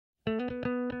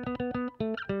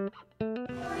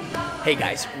Hey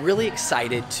guys, really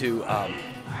excited to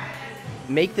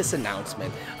make this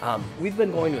announcement. We've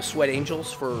been going to Sweat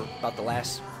Angels for about the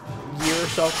last year or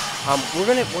so. We're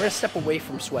gonna step away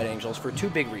from Sweat Angels for two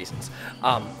big reasons.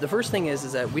 The first thing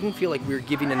is that we didn't feel like we were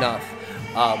giving enough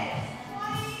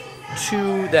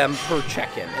to them per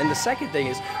check-in, and the second thing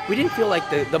is we didn't feel like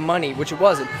the money, which it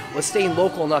wasn't, was staying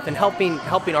local enough and helping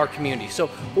our community. So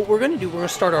what we're going to do, we're going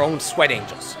to start our own Sweat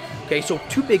Angels. Okay, so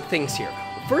two big things here.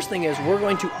 First thing is we're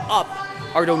going to up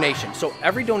our donation. So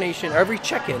every donation, every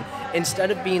check-in,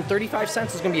 instead of being 35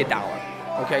 cents, is going to be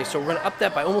 $1. Okay, so we're going to up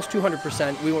that by almost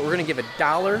 200%. We're going to give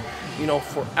 $1,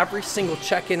 for every single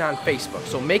check-in on Facebook.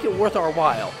 So make it worth our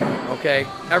while. Okay,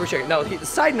 every check-in. Now, the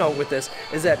side note with this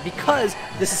is that because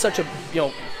this is such a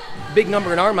big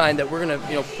number in our mind that we're going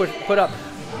to put up.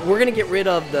 We're going to get rid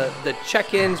of the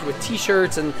check-ins with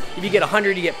t-shirts, and if you get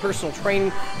 100 you get personal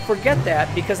training. Forget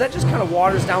that, because that just kind of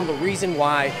waters down the reason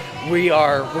why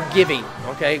we're giving.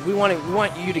 Okay, we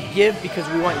want you to give because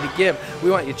we want you to give.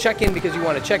 We want you to check in because you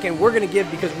want to check in. We're going to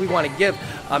give because we want to give,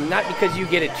 not because you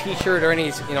get a t-shirt or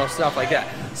any stuff like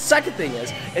that. Second thing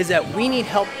is that we need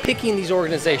help picking these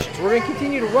organizations. We're going to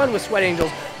continue to run with Sweat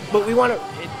Angels, but we want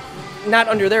to, not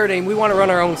under their name, we want to run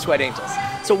our own Sweat Angels.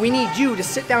 So we need you to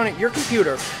sit down at your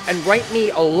computer and write me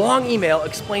a long email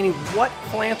explaining what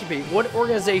philanthropy, what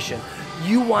organization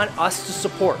you want us to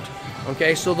support.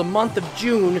 Okay, so the month of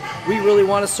June, we really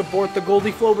want to support the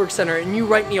Goldie Floberg Center, and you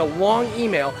write me a long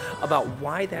email about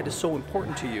why that is so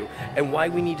important to you and why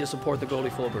we need to support the Goldie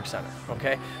Floberg Center.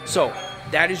 Okay, so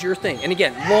that is your thing. And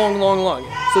again, long.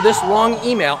 So this long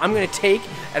email, I'm going to take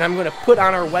and I'm going to put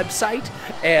on our website,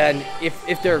 and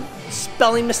if there are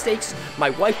spelling mistakes,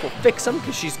 my wife will fix them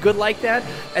because she's good like that,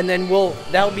 and then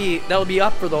that'll be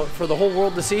up for the whole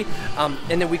world to see,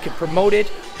 and then we can promote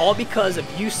it, all because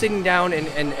of you sitting down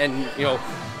and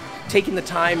taking the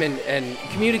time and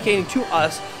communicating to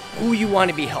us who you want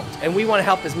to be helped. And we want to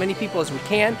help as many people as we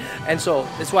can, and so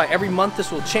that's why every month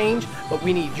this will change, but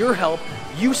we need your help.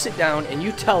 You sit down and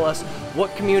you tell us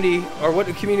what community or what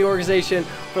community organization,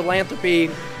 philanthropy,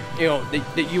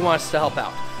 that you want us to help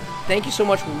out. Thank you so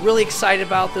much. We're really excited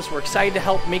about this. We're excited to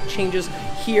help make changes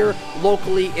here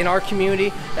locally in our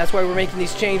community. That's why we're making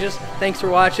these changes. Thanks for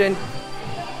watching.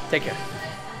 Take care.